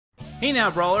Hey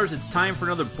now, Brawlers, it's time for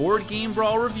another Board Game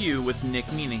Brawl review with Nick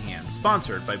Minahan,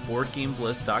 sponsored by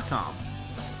BoardGameBliss.com.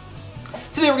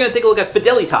 Today we're going to take a look at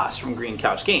Fidelitas from Green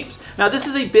Couch Games. Now this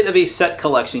is a bit of a set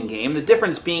collection game, the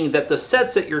difference being that the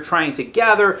sets that you're trying to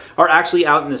gather are actually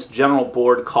out in this general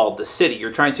board called the city.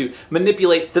 You're trying to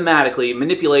manipulate thematically,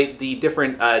 manipulate the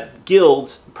different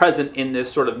guilds present in this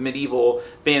sort of medieval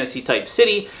fantasy type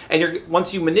city, and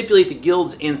once you manipulate the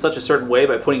guilds in such a certain way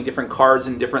by putting different cards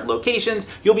in different locations,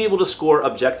 you'll be able to score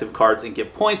objective cards and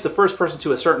give points. The first person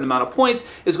to a certain amount of points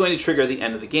is going to trigger the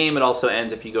end of the game. It also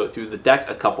ends if you go through the deck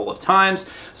a couple of times.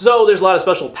 So there's a lot of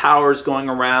special powers going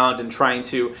around and trying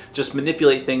to just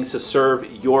manipulate things to serve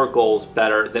your goals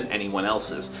better than anyone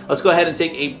else's. Let's go ahead and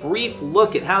take a brief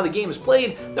look at how the game is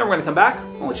played, then we're going to come back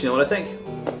and let you know what I think.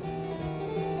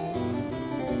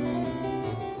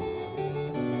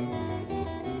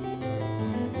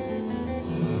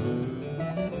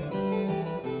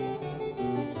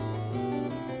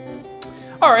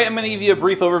 Alright, I'm going to give you a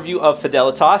brief overview of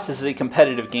Fidelitas. This is a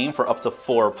competitive game for up to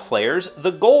 4 players. The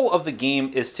goal of the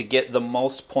game is to get the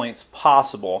most points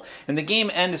possible, and the game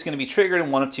end is going to be triggered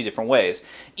in one of 2 different ways.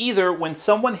 Either when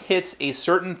someone hits a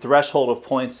certain threshold of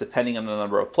points depending on the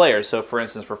number of players. So for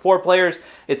instance, for 4 players,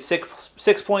 it's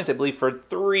 6 points. I believe for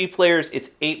 3 players,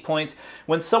 it's 8 points.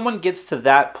 When someone gets to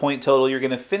that point total, you're going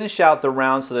to finish out the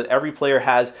round so that every player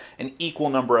has an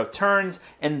equal number of turns,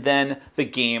 and then the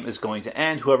game is going to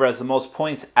end. Whoever has the most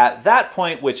points at that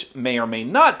point, which may or may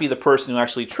not be the person who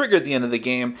actually triggered the end of the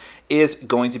game, is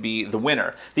going to be the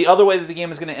winner. The other way that the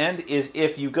game is going to end is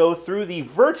if you go through the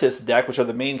Virtus deck, which are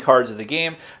the main cards of the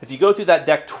game. If you go through that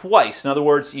deck twice, in other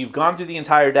words, you've gone through the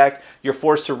entire deck, you're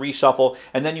forced to reshuffle,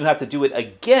 and then you have to do it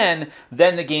again,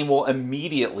 then the game will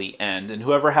immediately end. And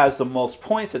whoever has the most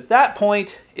points at that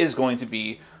point is going to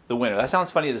be the winner. That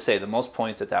sounds funny to say, the most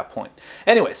points at that point.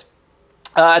 Anyways,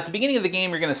 at the beginning of the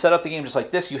game, you're going to set up the game just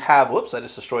like this. You have, whoops, I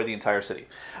just destroyed the entire city.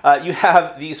 You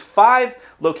have these 5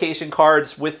 location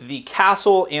cards with the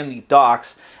castle and the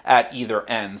docks at either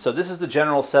end. So this is the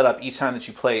general setup each time that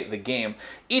you play the game.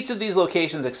 Each of these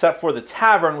locations, except for the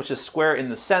tavern, which is square in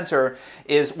the center,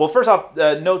 is, well, first off,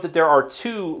 note that there are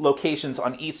 2 locations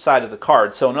on each side of the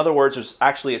card. So in other words, there's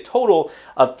actually a total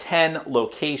of 10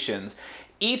 locations.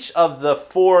 Each of the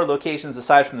 4 locations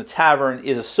aside from the tavern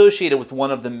is associated with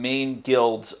one of the main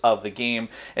guilds of the game,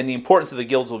 and the importance of the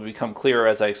guilds will become clearer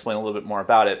as I explain a little bit more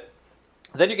about it.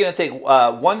 Then you're going to take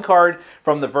 1 card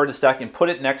from the Virtus deck and put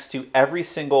it next to every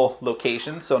single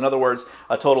location, so in other words,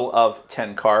 a total of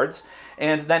 10 cards.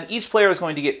 And then each player is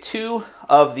going to get 2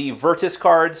 of the Virtus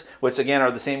cards, which again are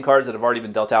the same cards that have already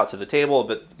been dealt out to the table,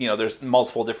 but you know, there's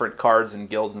multiple different cards and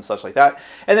guilds and such like that.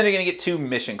 And then you're going to get 2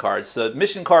 mission cards. So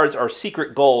mission cards are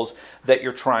secret goals that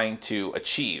you're trying to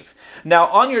achieve. Now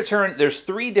on your turn, there's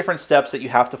 3 different steps that you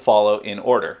have to follow in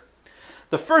order.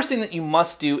 The first thing that you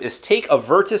must do is take a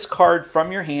Virtus card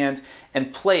from your hand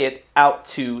and play it out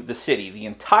to the city. The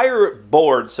entire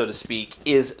board, so to speak,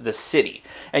 is the city.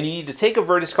 And you need to take a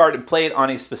Virtus card and play it on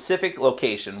a specific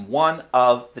location, one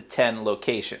of the 10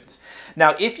 locations.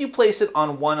 Now, if you place it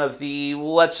on one of the,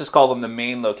 let's just call them the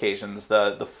main locations,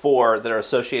 the 4 that are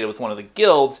associated with one of the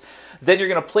guilds, then you're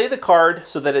going to play the card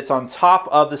so that it's on top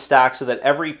of the stack so that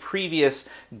every previous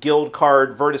guild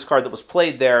card, Virtus card that was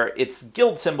played there, its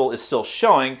guild symbol is still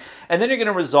showing, and then you're going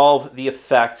to resolve the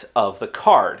effect of the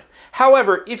card.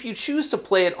 However, if you choose to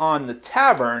play it on the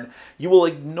tavern, you will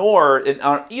ignore,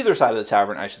 on either side of the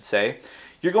tavern, I should say,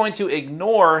 you're going to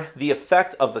ignore the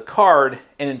effect of the card,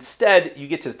 and instead you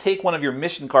get to take one of your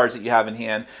mission cards that you have in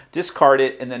hand, discard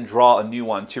it, and then draw a new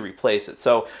one to replace it.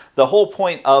 So the whole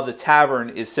point of the tavern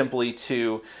is simply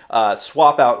to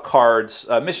swap out cards,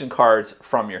 mission cards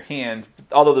from your hand,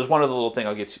 although there's one other little thing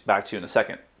I'll get back to in a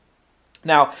second.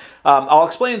 Now, I'll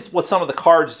explain what some of the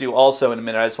cards do also in a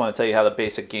minute. I just want to tell you how the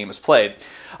basic game is played.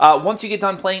 Once you get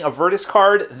done playing a Virtus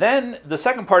card, then the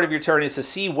second part of your turn is to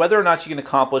see whether or not you can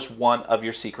accomplish one of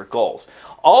your secret goals.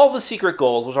 All the secret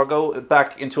goals, which I'll go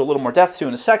back into a little more depth to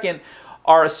in a second,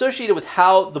 are associated with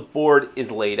how the board is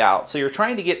laid out. So you're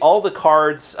trying to get all the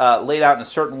cards laid out in a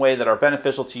certain way that are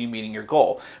beneficial to you meeting your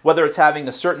goal. Whether it's having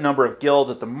a certain number of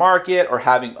guilds at the market or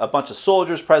having a bunch of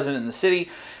soldiers present in the city,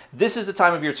 this is the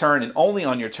time of your turn, and only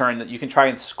on your turn, that you can try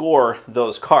and score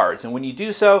those cards. And when you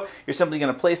do so, you're simply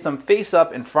going to place them face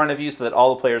up in front of you so that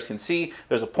all the players can see.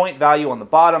 There's a point value on the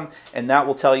bottom, and that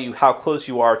will tell you how close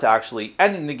you are to actually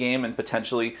ending the game and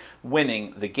potentially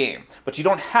winning the game. But you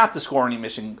don't have to score any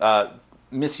mission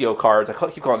missio cards, I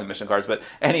keep calling them mission cards, but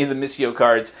any of the missio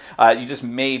cards, you just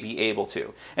may be able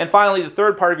to. And finally, the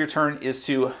third part of your turn is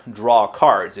to draw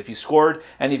cards. If you scored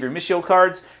any of your missio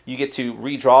cards, you get to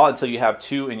redraw until you have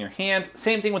 2 in your hand.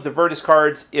 Same thing with the Virtus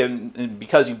cards.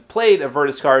 Because you played a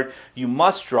Virtus card, you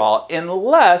must draw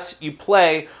unless you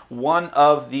play one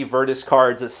of the Virtus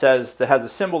cards that has a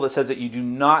symbol that says that you do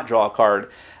not draw a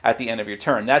card at the end of your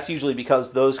turn. That's usually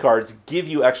because those cards give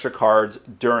you extra cards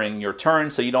during your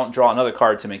turn, so you don't draw another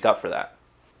card to make up for that.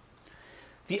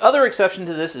 The other exception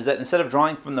to this is that instead of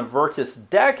drawing from the Virtus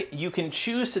deck, you can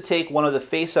choose to take one of the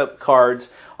face-up cards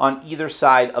on either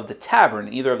side of the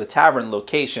tavern, either of the tavern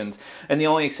locations. And the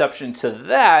only exception to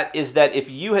that is that if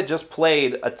you had just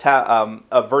played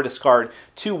a Virtus card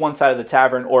to one side of the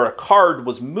tavern, or a card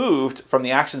was moved from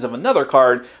the actions of another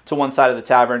card to one side of the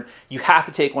tavern, you have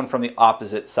to take one from the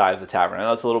opposite side of the tavern. I know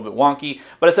that's a little bit wonky,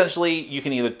 but essentially you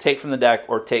can either take from the deck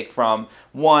or take from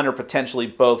one or potentially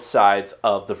both sides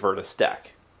of the Virtus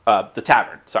deck. The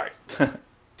tavern, sorry.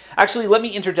 Actually, let me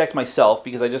interject myself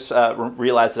because I just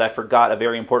realized that I forgot a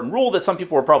very important rule that some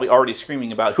people are probably already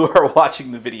screaming about who are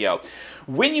watching the video.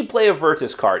 When you play a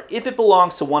Virtus card, if it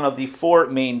belongs to one of the 4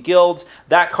 main guilds,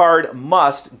 that card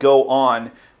must go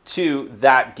on to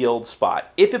that guild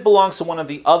spot. If it belongs to one of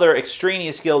the other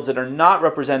extraneous guilds that are not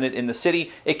represented in the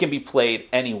city, it can be played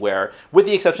anywhere. With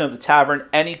the exception of the tavern,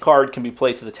 any card can be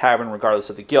played to the tavern regardless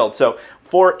of the guild. So,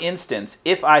 for instance,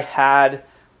 if I had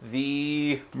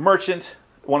the merchant,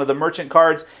 one of the merchant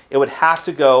cards, it would have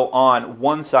to go on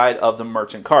one side of the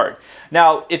merchant card.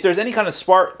 Now, if there's any kind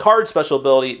of card special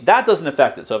ability, that doesn't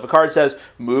affect it. So if a card says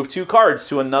move 2 cards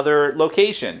to another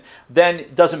location, then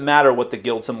it doesn't matter what the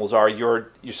guild symbols are. You're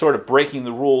sort of breaking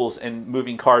the rules and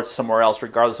moving cards somewhere else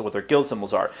regardless of what their guild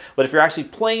symbols are. But if you're actually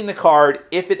playing the card,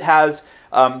 if it has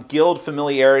guild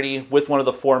familiarity with one of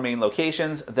the 4 main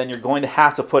locations, then you're going to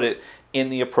have to put it in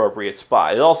the appropriate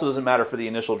spot. It also doesn't matter for the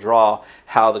initial draw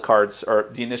how the cards, or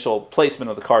the initial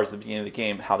placement of the cards at the beginning of the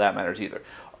game, how that matters either.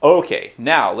 Okay,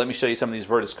 now let me show you some of these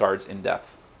Virtus cards in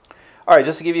depth. Alright,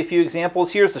 just to give you a few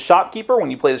examples, here's the Shopkeeper.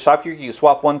 When you play the Shopkeeper, you can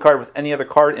swap one card with any other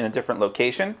card in a different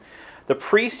location. The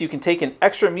Priest, you can take an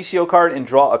extra missio card and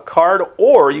draw a card,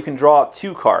 or you can draw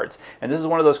 2 cards. And this is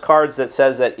one of those cards that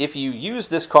says that if you use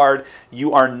this card,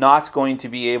 you are not going to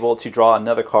be able to draw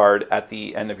another card at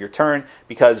the end of your turn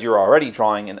because you're already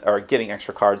drawing or getting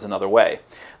extra cards another way.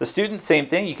 The Student, same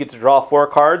thing. You get to draw 4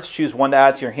 cards, choose one to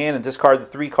add to your hand, and discard the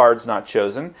 3 cards not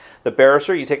chosen. The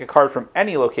Barrister, you take a card from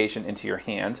any location into your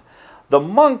hand. The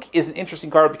Monk is an interesting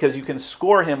card because you can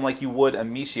score him like you would a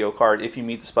missio card if you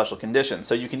meet the special conditions.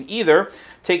 So you can either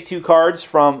take 2 cards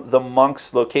from the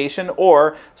Monk's location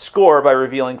or score by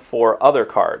revealing 4 other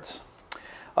cards.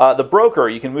 The Broker,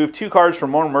 you can move 2 cards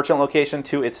from one merchant location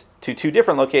to 2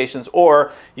 different locations,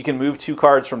 or you can move 2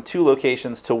 cards from 2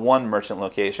 locations to 1 merchant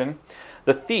location.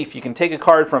 The Thief, you can take a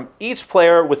card from each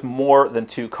player with more than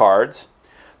 2 cards.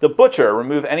 The Butcher,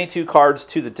 remove any 2 cards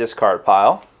to the discard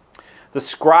pile. The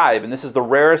Scribe, and this is the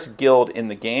rarest guild in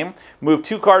the game. Move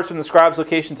 2 cards from the Scribe's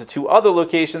location to 2 other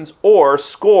locations, or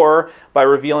score by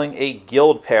revealing a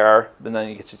guild pair, and then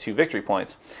you get to 2 victory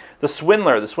points. The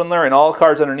Swindler and all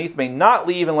cards underneath may not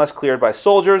leave unless cleared by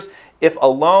soldiers. If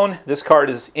alone, this card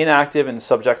is inactive and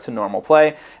subject to normal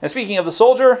play. And speaking of the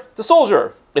Soldier,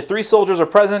 if 3 soldiers are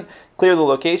present, clear the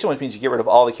location, which means you get rid of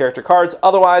all the character cards.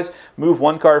 Otherwise, move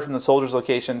 1 card from the Soldier's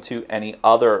location to any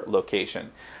other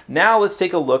location. Now let's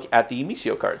take a look at the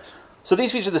missio cards. So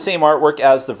these feature the same artwork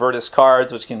as the Virtus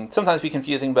cards, which can sometimes be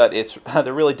confusing, but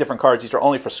they're really different cards. These are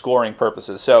only for scoring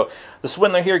purposes. So the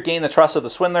Swindler here, gain the trust of the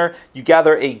Swindler. You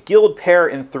gather a guild pair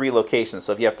in 3 locations.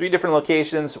 So if you have 3 different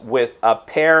locations with a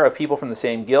pair of people from the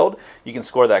same guild, you can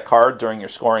score that card during your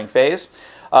scoring phase.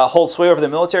 Hold sway over the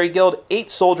military guild. 8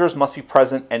 soldiers must be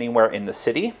present anywhere in the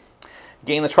city.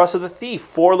 Gain the trust of the Thief.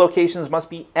 4 locations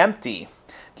must be empty.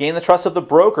 Gain the trust of the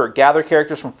Broker. Gather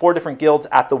characters from 4 different guilds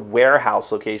at the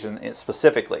warehouse location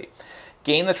specifically.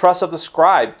 Gain the trust of the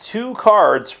Scribe. 2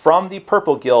 cards from the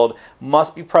Purple Guild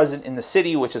must be present in the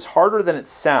city, which is harder than it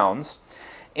sounds.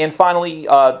 And finally,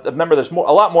 remember there's a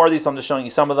lot more of these, so I'm just showing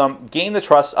you some of them. Gain the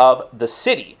trust of the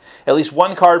city. At least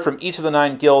 1 card from each of the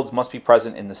 9 guilds must be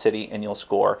present in the city, and you'll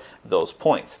score those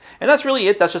points. And that's really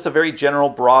it. That's just a very general,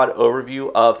 broad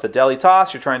overview of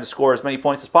Fidelitas. You're trying to score as many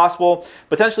points as possible,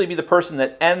 potentially be the person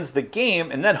that ends the game,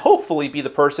 and then hopefully be the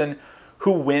person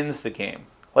who wins the game.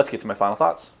 Let's get to my final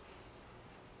thoughts.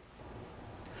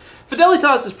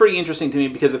 Fidelitas is pretty interesting to me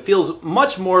because it feels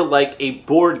much more like a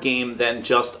board game than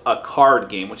just a card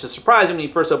game, which is surprising when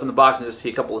you first open the box and just see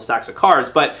a couple of stacks of cards.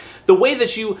 But the way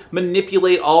that you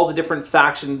manipulate all the different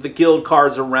factions, the guild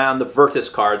cards around, the Virtus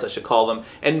cards I should call them,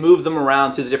 and move them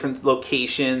around to the different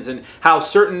locations, and how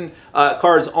certain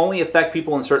cards only affect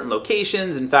people in certain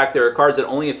locations. In fact, there are cards that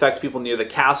only affect people near the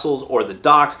castles or the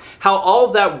docks. How all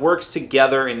of that works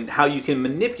together and how you can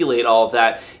manipulate all of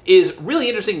that is really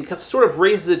interesting because it sort of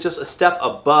raises it just a step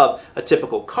above a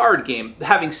typical card game.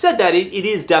 Having said that, it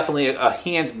is definitely a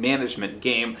hand management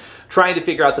game, trying to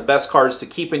figure out the best cards to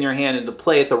keep in your hand and to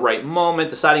play at the right moment,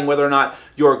 deciding whether or not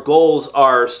your goals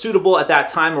are suitable at that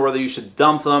time or whether you should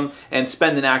dump them and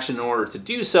spend an action in order to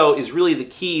do so is really the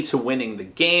key to winning the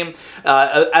game.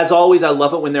 As always, I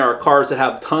love it when there are cards that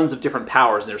have tons of different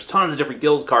powers, and there's tons of different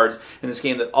guild cards in this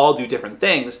game that all do different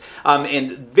things,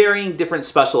 and varying different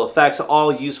special effects,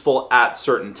 all useful at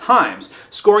certain times.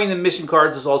 Scoring the mission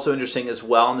cards is also interesting as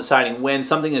well, and deciding when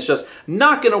something is just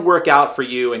not going to work out for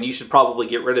you and you should probably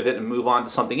get rid of it and move on to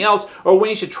something else, or when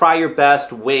you should try your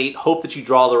best, wait, hope that you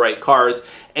draw the right cards,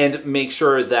 and make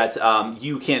sure that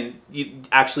you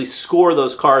actually score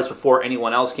those cards before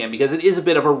anyone else can, because it is a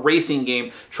bit of a racing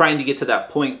game trying to get to that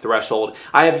point threshold.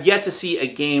 I have yet to see a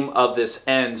game of this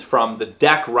end from the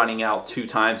deck running out 2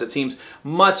 times. It seems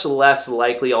much less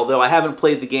likely, although I haven't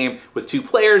played the game with 2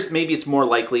 players. Maybe it's more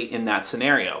likely in that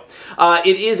scenario.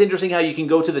 It is interesting how you can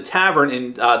go to the tavern,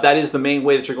 and that is the main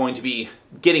way that you're going to be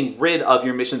getting rid of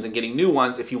your missions and getting new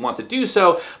ones if you want to do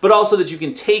so, but also that you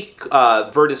can take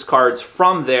Virtus cards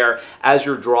from there as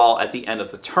your draw at the end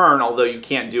of the turn, although you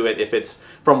can't do it if it's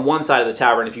from one side of the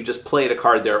tavern if you just played a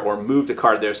card there or moved a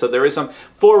card there. So there is some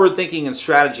forward thinking and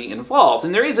strategy involved,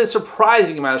 and there is a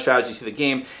surprising amount of strategy to the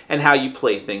game and how you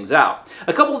play things out.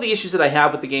 A couple of the issues that I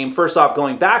have with the game, first off,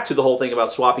 going back to the whole thing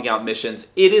about swapping out missions,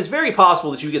 it is very possible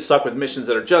that you get stuck with missions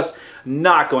that are just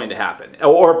not going to happen,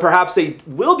 or perhaps they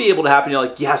will be able to happen. You're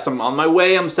like, yes, I'm on my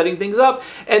way, I'm setting things up,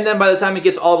 and then by the time it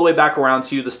gets all the way back around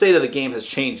to you, the state of the game has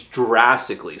changed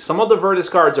drastically. Some of the Virtus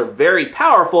cards are very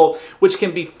powerful, which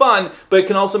can be fun, but it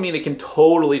can also mean it can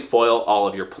totally foil all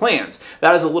of your plans.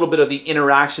 That is a little bit of the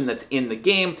interaction that's in the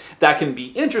game. That can be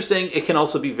interesting. It can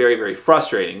also be very, very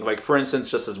frustrating. Like, for instance,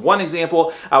 just as one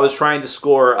example, I was trying to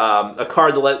score a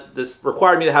card that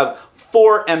required me to have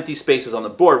 4 empty spaces on the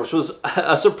board, which was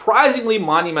a surprisingly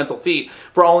monumental feat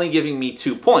for only giving me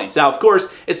 2 points. Now, of course,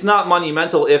 it's not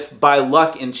monumental if by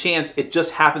luck and chance it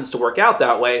just happens to work out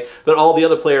that way, that all the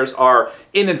other players are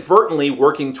inadvertently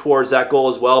working towards that goal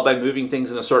as well by moving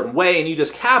things in a certain way, and you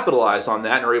just capitalize on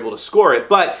that and are able to score it.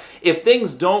 But if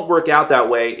things don't work out that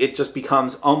way, it just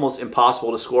becomes almost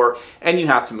impossible to score, and you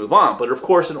have to move on. But of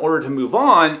course, in order to move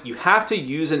on, you have to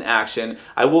use an action.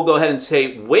 I will go ahead and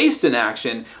say waste an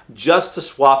action just to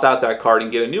swap out that card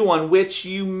and get a new one, which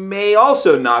you may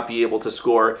also not be able to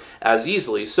score as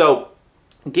easily. So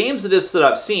games that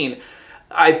I've seen,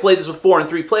 I've played this with 4 and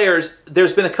 3 players.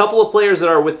 There's been a couple of players that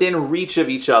are within reach of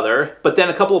each other, but then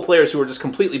a couple of players who were just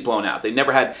completely blown out. They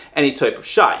never had any type of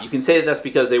shot. You can say that that's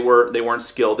because they weren't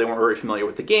skilled, they weren't very familiar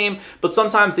with the game, but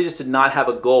sometimes they just did not have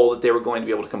a goal that they were going to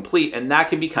be able to complete, and that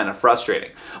can be kind of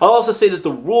frustrating. I'll also say that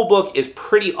the rule book is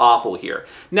pretty awful here.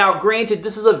 Now, granted,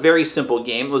 this is a very simple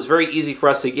game. It was very easy for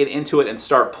us to get into it and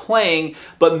start playing,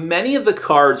 but many of the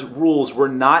cards' rules were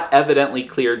not evidently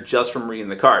clear just from reading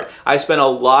the card. I spent a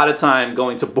lot of time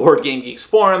going to Board Game Geek's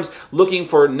forums, looking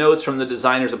for notes from the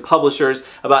designers and publishers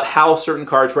about how certain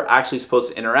cards were actually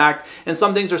supposed to interact, and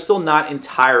some things are still not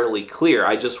entirely clear.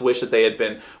 I just wish that they had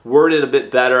been worded a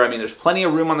bit better. I mean, there's plenty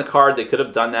of room on the card. They could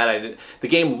have done that. The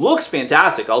game looks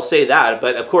fantastic, I'll say that,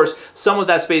 but of course, some of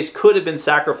that space could have been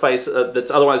sacrificed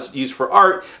that's otherwise used for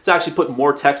art to actually put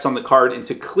more text on the card and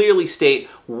to clearly state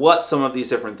what some of these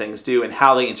different things do and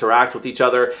how they interact with each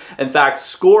other. In fact,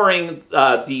 scoring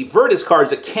the Virtus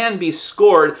cards that can be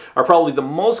scored are probably the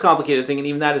most complicated thing, and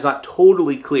even that is not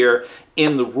totally clear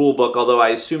in the rule book, although I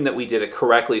assume that we did it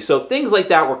correctly. So things like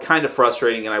that were kind of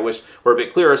frustrating, and I wish were a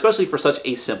bit clearer, especially for such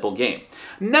a simple game.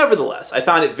 Nevertheless, I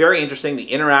found it very interesting,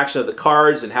 the interaction of the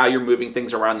cards and how you're moving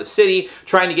things around the city,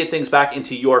 trying to get things back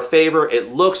into your favor.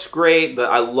 It looks great.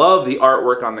 I love the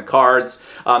artwork on the cards.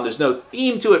 There's no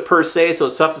theme to it per se, so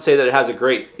it's tough to say that it has a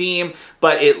great theme,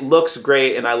 but it looks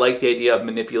great, and I like the idea of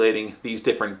manipulating these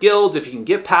different guilds. If you can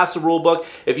get past the rule book,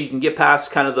 if you can get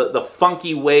past kind of the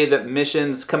funky way that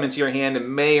missions come into your hand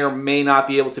and may or may not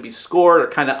be able to be scored, or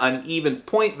kind of uneven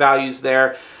point values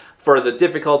there for the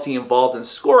difficulty involved in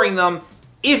scoring them,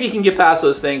 if you can get past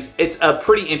those things, it's a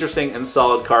pretty interesting and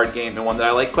solid card game, and one that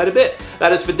I like quite a bit.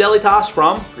 That is Fidelitas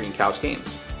from Green Couch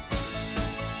Games.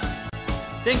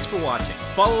 Thanks for watching.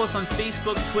 Follow us on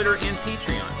Facebook, Twitter, and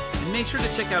Patreon. And make sure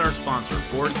to check out our sponsor,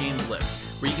 Board Game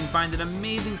Bliss, where you can find an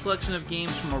amazing selection of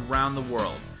games from around the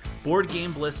world.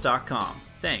 BoardGameBliss.com.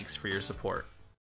 Thanks for your support.